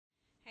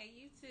Hey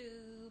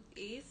YouTube,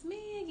 it's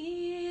me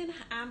again.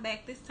 I'm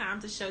back this time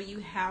to show you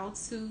how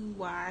to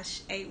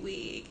wash a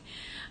wig.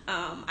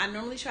 I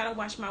normally try to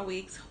wash my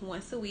wigs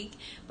once a week,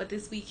 but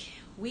this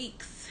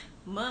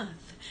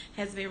month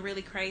has been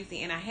really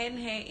crazy and I hadn't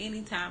had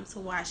any time to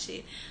wash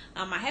it.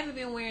 I haven't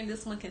been wearing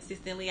this one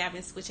consistently. I've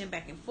been switching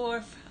back and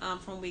forth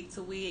from wig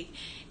to wig,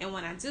 and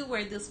when I do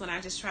wear this one, I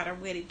just try to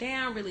wet it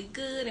down really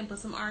good and put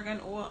some argan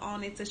oil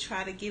on it to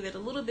try to give it a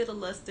little bit of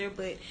luster.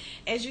 But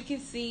as you can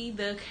see,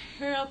 the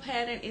curl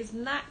pattern is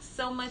not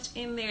so much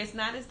in there. It's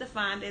not as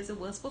defined as it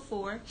was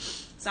before,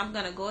 so I'm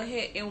gonna go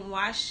ahead and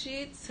wash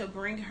it to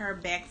bring her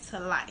back to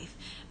life.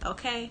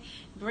 Okay,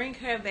 bring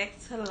her back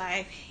to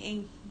life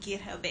and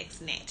get her back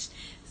snatched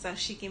so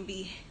she can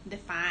be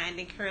defined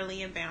and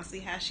curly and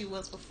bouncy how she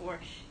was before.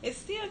 It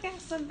still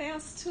got some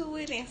bounce to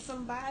it and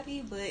some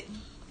body, but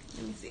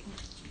let me see,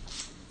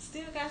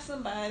 still got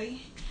some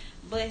body,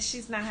 but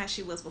she's not how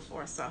she was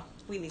before, so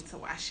we need to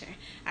wash her.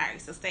 All right,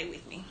 so stay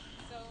with me.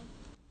 So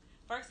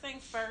first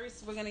things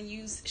first, we're gonna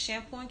use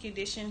shampoo and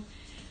condition.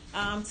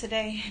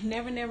 Today,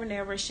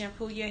 never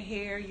shampoo your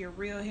hair, your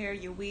real hair,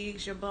 your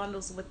wigs, your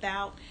bundles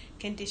without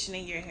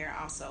conditioning your hair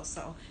also.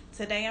 So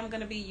today I'm going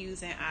to be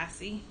using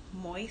Aussie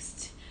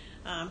Moist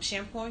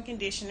shampoo and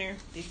conditioner.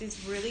 This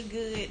is really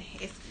good.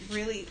 It's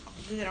really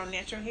good on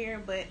natural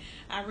hair, but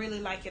I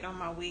really like it on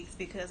my wigs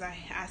because I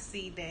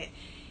see that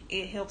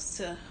it helps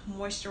to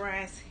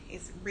moisturize.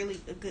 It's really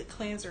a good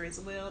cleanser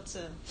as well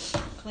to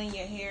clean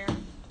your hair.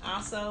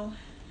 Also,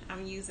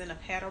 I'm using a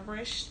paddle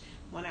brush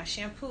when I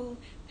shampoo,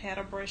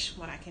 paddle brush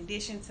when I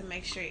condition, to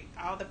make sure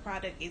all the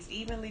product is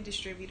evenly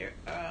distributed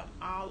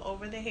all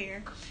over the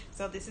hair.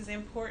 So this is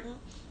important.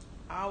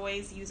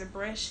 Always use a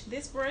brush.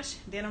 This brush,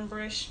 denim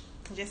brush,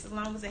 just as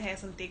long as it has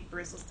some thick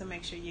bristles to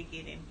make sure you're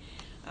getting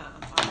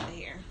all the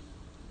hair.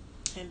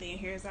 And then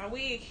here's our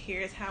wig.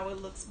 Here's how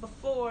it looks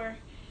before.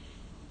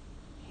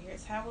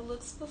 Here's how it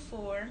looks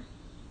before.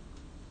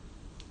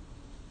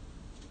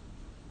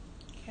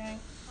 Okay.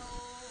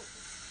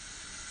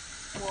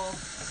 Well,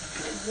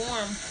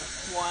 warm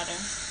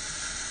water,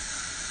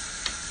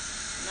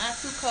 not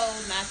too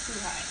cold, not too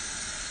hot,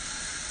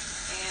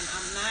 and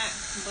I'm not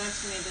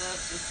bunching it up,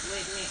 just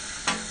letting it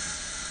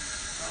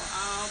go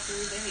all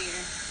through the hair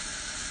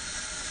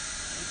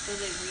until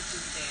it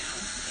reaches down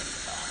in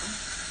the bottom.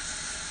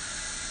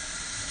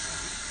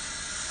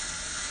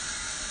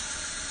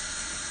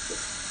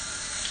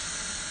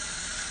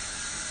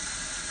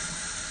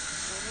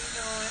 What we're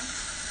doing,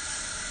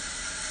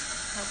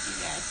 hope you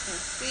guys can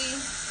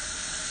see.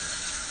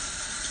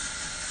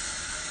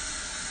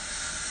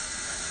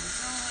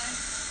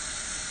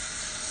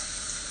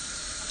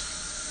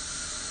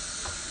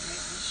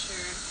 Making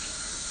sure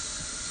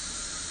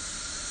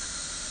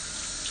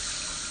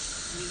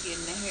we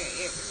getting the hair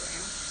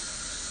everywhere.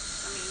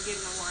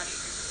 Getting the water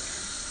everywhere.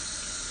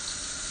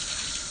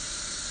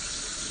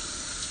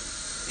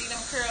 See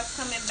them curls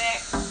coming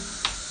back?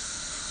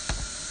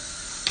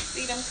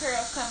 See them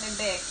curls coming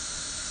back?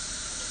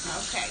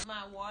 Okay,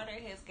 my water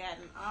has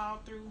gotten all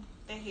through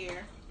the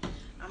hair.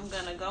 I'm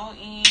gonna go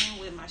in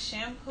with my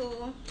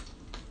shampoo.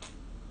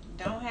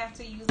 Don't have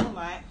to use a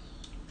lot.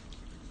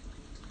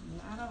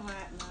 Not a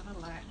lot, not a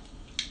lot.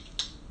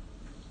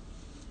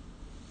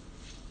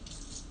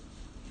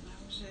 And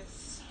I'm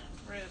just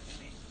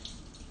rubbing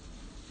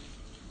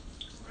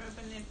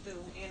it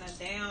through in a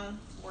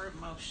downward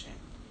motion,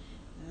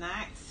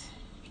 not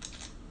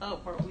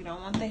upward. We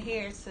don't want the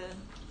hair to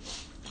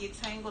get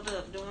tangled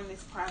up during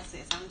this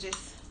process. I'm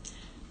just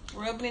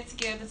rubbing it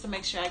together to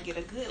make sure I get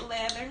a good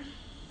lather.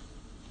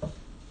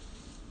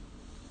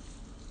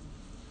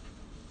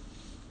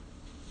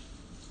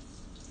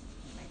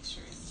 Make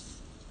sure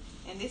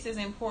and this is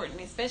important,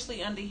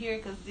 especially under here,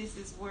 because this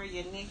is where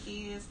your neck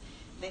is.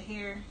 The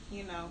hair,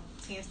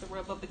 tends to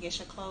rub up against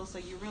your clothes, so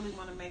you really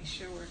want to make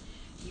sure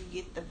you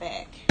get the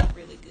back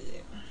really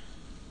good.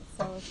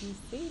 So if you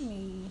see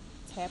me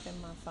tapping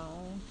my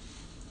phone,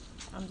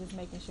 I'm just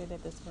making sure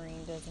that the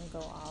screen doesn't go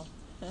off.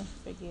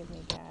 Forgive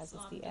me, guys. So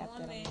it's the app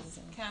that I'm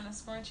using. Kind of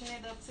scrunching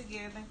it up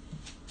together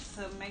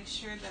to make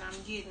sure that I'm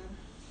getting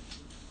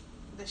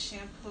the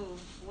shampoo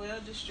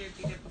well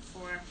distributed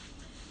before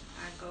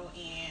I go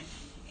in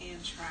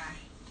and try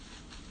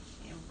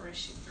and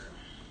brush it through.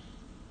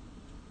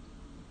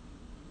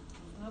 A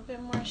little bit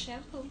more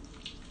shampoo.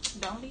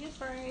 Don't be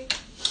afraid.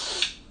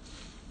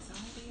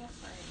 Don't be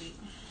afraid.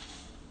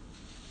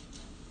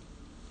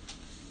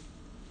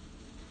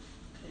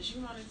 Because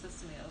you want it to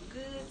smell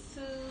good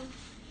too.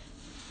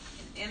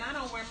 And I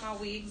don't wear my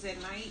wigs at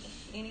night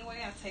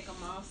anyway. I take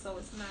them off, so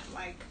it's not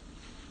like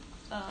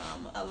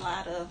a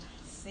lot of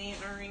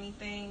scent or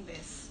anything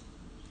that's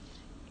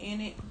in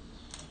it.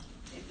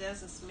 It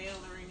doesn't smell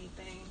or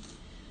anything.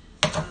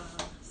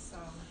 So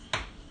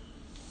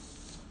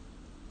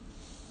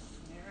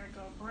there I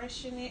go,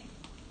 brushing it.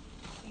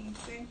 You can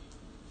see.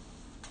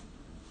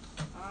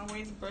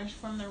 Always brush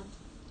from the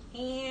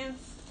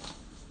ends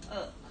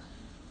up.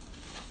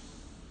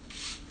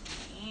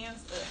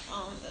 Ends up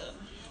on up.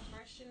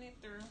 Brushing it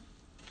through.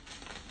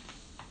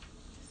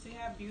 See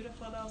how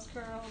beautiful those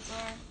curls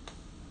are?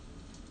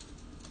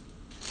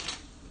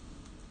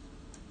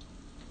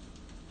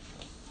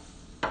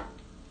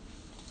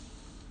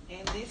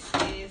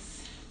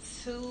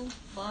 2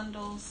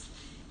 bundles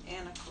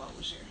and a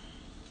closure.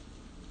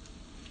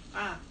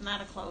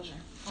 Not a closure,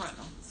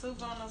 frontal. 2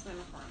 bundles and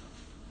a frontal.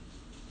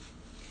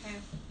 Okay.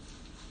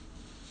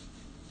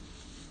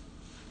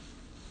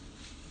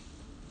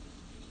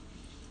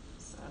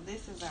 So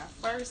this is our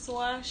first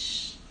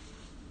wash.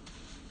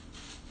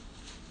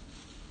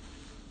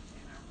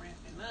 And I'm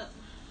wrapping up.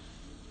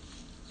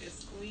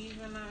 Just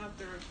squeezing out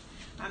through.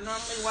 I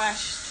normally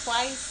wash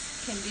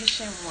twice,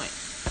 condition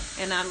once.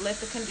 And I let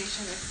the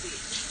conditioner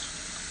sit.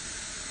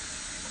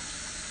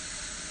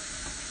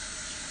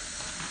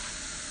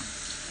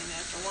 And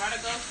as the water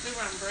goes through,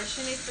 I'm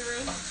brushing it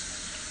through.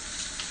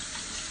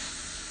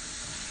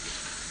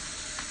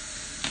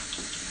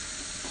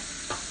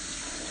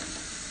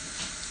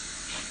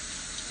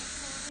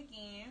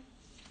 Again.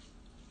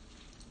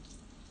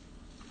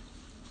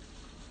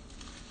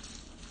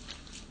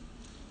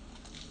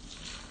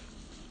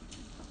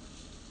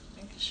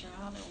 Making sure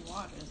all the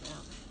water is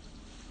out.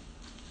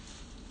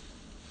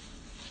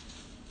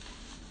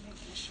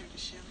 Making sure the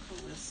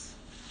shampoo is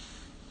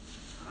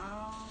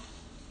all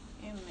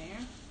in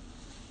there.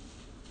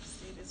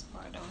 See, this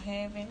part don't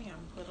have any. I'm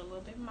gonna put a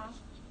little bit more.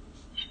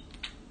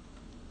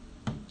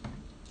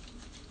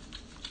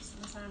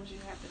 Sometimes you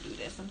have to do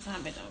that.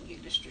 Sometimes it don't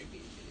get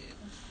distributed.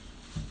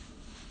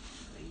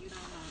 So you don't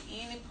want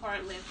any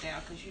part left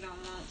out because you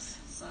don't want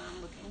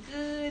some looking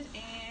good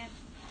and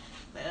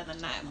the other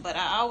not. But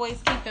I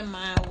always keep in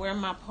mind where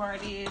my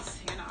part is,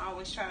 and I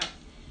always try to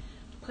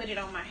put it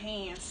on my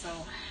hand so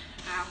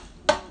I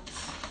won't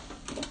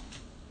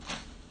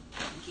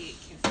get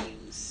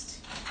confused.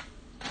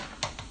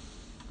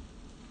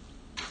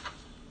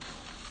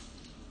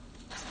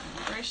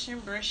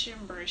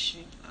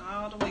 Brushing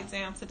all the way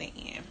down to the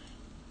end.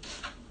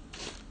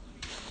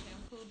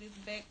 Shampoo this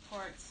back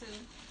part too,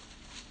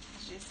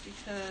 just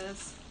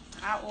because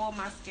I oil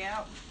my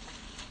scalp,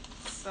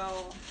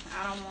 so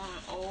I don't want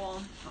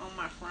oil on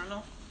my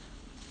frontal.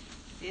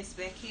 This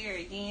back here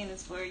again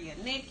is where your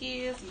neck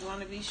is. You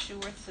want to be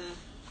sure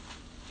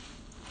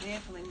to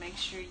definitely make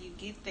sure you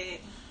get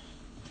that.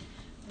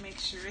 Make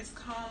sure it's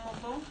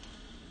combable.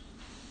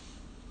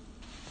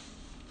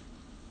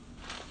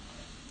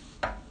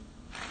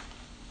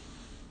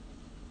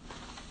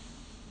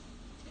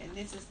 And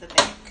this is the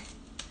back.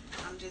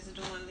 I'm just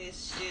doing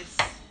this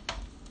just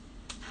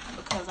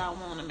because I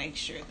want to make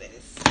sure that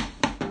it's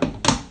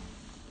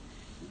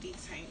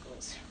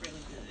detangled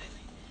really good.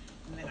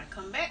 And then I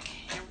come back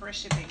and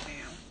brush it back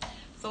down.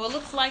 So it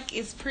looks like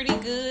it's pretty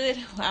good.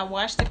 I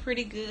washed it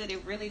pretty good.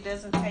 It really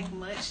doesn't take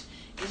much.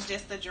 It's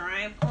just the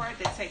drying part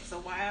that takes a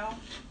while.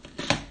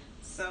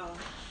 So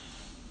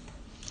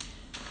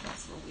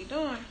that's what we're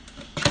doing.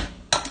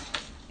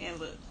 And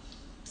look,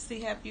 see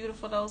how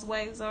beautiful those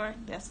waves are?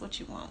 That's what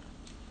you want.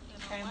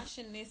 Okay. I'm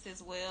washing this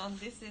as well.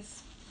 This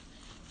is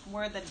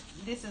where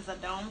this is a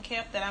dome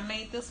cap that I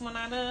made this one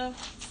out of.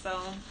 So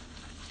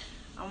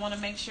I want to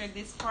make sure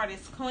this part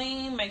is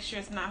clean. Make sure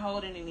it's not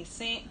holding any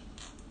scent,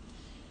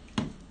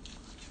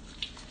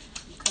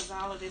 because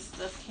all of this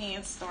stuff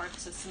can start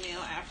to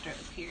smell after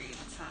a period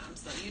of time.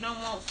 So you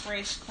don't want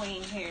fresh,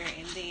 clean hair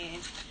and then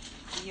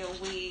your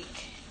wig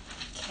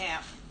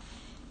cap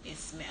is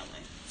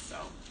smelling. So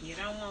you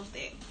don't want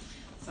that.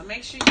 So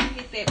make sure you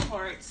hit that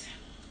part.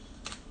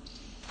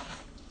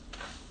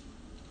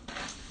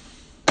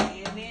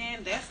 And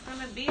then that's going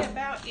to be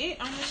about it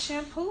on the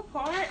shampoo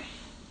part.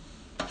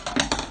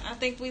 I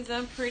think we've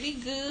done pretty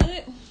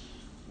good.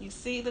 You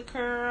see the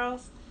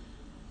curls?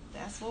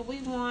 That's what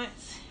we want.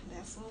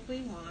 That's what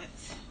we want.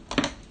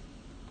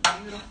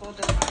 Beautiful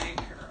divine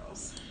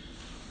curls.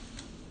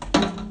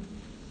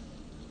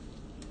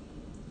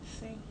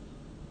 See?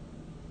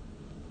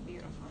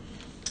 Beautiful.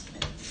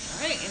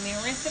 Alright, and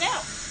then rinse it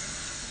out.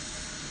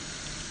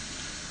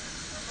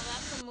 I'm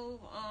about to move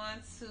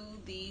on to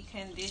the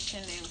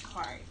conditioning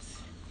part.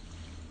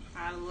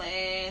 Our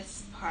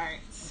last part.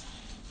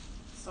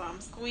 So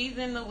I'm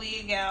squeezing the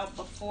wig out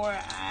before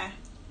I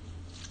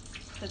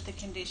put the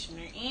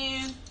conditioner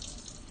in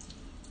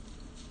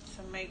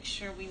to make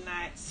sure we're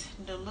not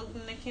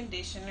diluting the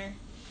conditioner.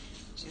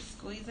 Just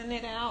squeezing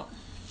it out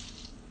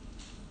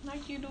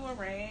like you do a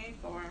rag,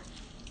 or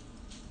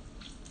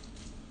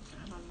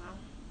I don't know.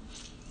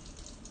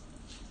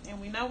 And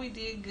we know we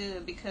did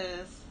good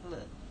because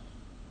look,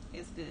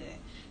 it's good.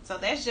 So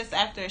that's just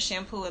after a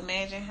shampoo.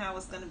 Imagine how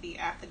it's going to be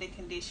after the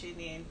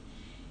conditioning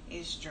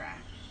is dry.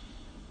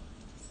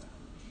 So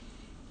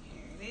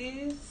here it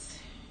is.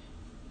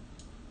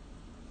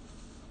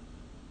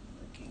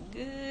 Looking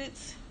good.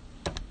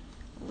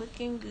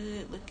 Looking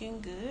good.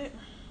 Looking good.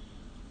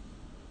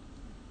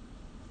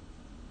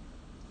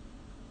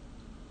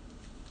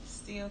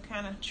 Still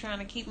kind of trying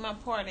to keep my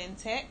part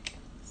intact.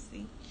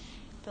 See,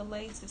 the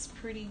lace is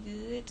pretty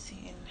good.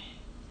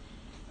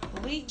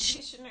 And bleach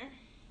conditioner.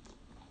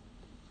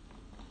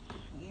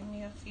 Give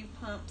me a few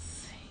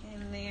pumps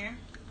in there.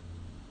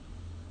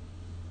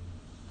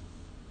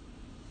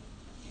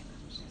 And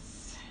I'm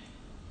just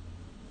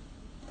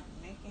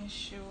making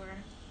sure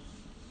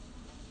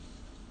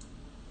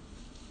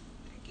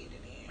I get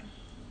it in.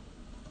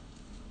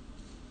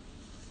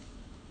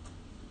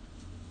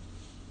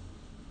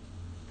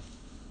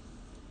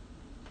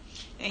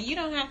 And you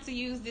don't have to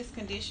use this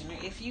conditioner.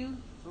 If you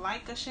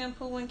like a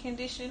shampoo and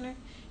conditioner,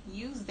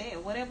 use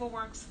that. Whatever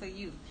works for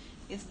you.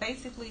 It's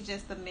basically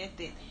just the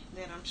method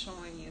that I'm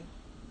showing you.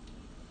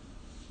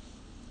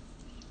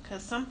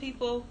 Because some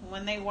people,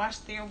 when they wash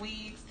their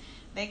wigs,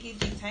 they get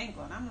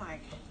detangled. I'm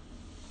like,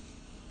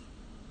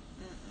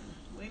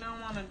 we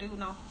don't want to do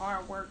no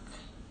hard work.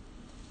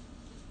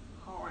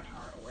 Hard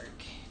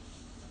work.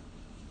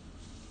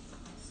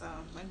 So,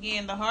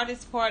 again, the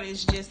hardest part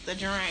is just the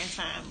drying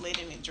time,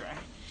 letting it dry.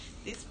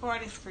 This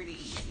part is pretty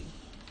easy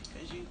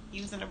because you're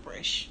using a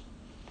brush.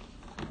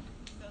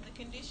 So, the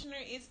conditioner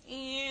is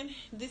in.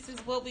 This is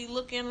what we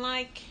looking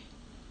like.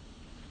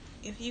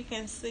 If you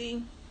can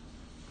see,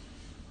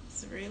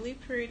 it's really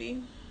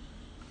pretty.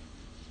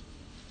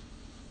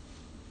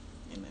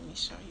 And let me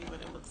show you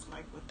what it looks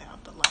like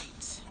without the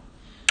light.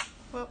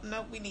 Well,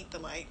 nope, we need the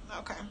light.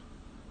 Okay.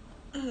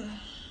 And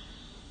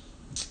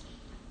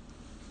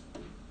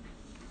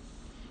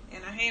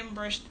I haven't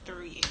brushed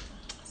through yet.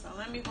 So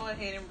let me go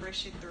ahead and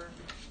brush it through.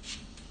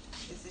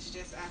 This is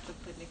just after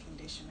putting the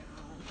conditioner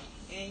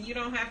on. And you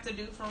don't have to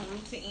do from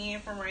root to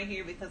end from right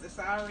here because it's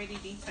already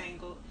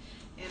detangled.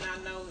 And I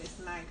know it's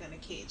not going to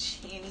catch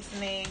any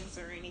snags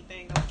or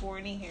anything or pour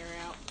any hair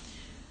out.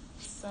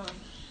 So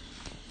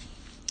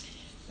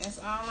that's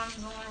all I'm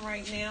doing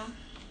right now.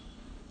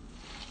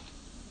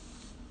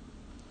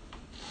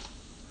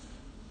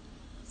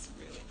 It's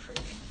really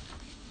pretty.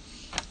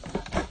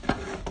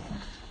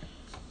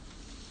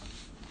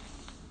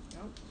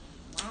 Nope,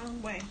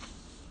 wrong way.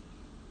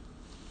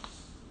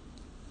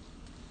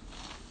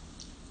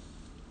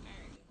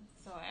 Alright,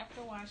 so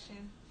after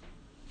washing,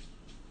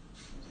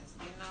 just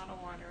getting all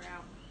the water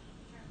out.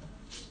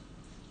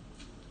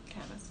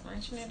 Kind of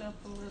scrunching it up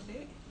a little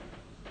bit.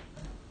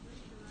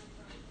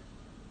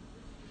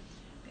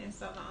 And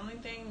so the only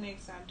thing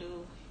next I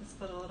do is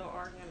put a little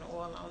argan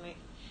oil on it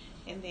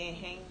and then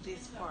hang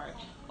this part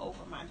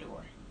over my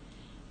door.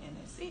 And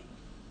that's it.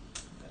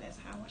 So that's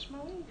how I wash my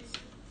wigs.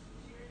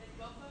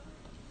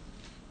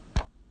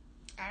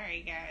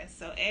 Alright guys,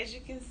 so as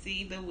you can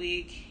see, the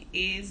wig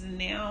is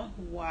now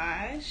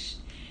washed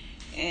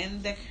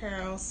and the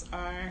curls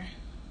are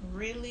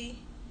really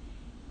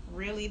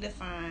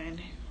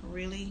defined.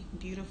 Really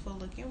beautiful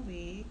looking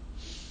wig.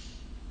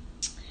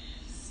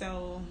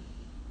 So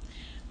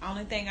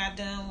only thing I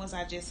done was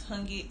I just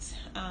hung it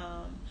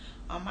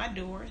on my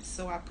door.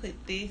 So I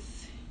put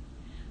this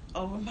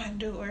over my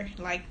door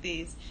like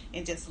this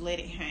and just let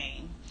it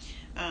hang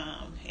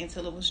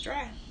until it was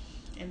dry.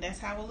 And that's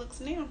how it looks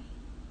now.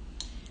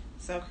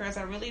 So curls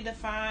are really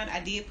defined.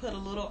 I did put a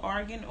little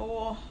argan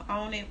oil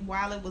on it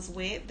while it was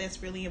wet.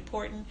 That's really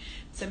important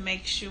to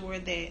make sure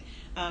that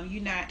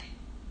you're not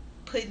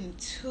putting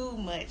too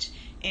much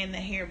and the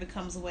hair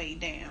becomes weighed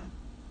down.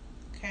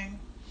 Okay.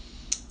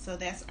 So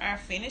that's our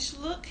finished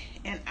look,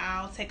 and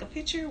I'll take a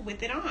picture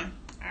with it on.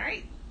 All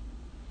right.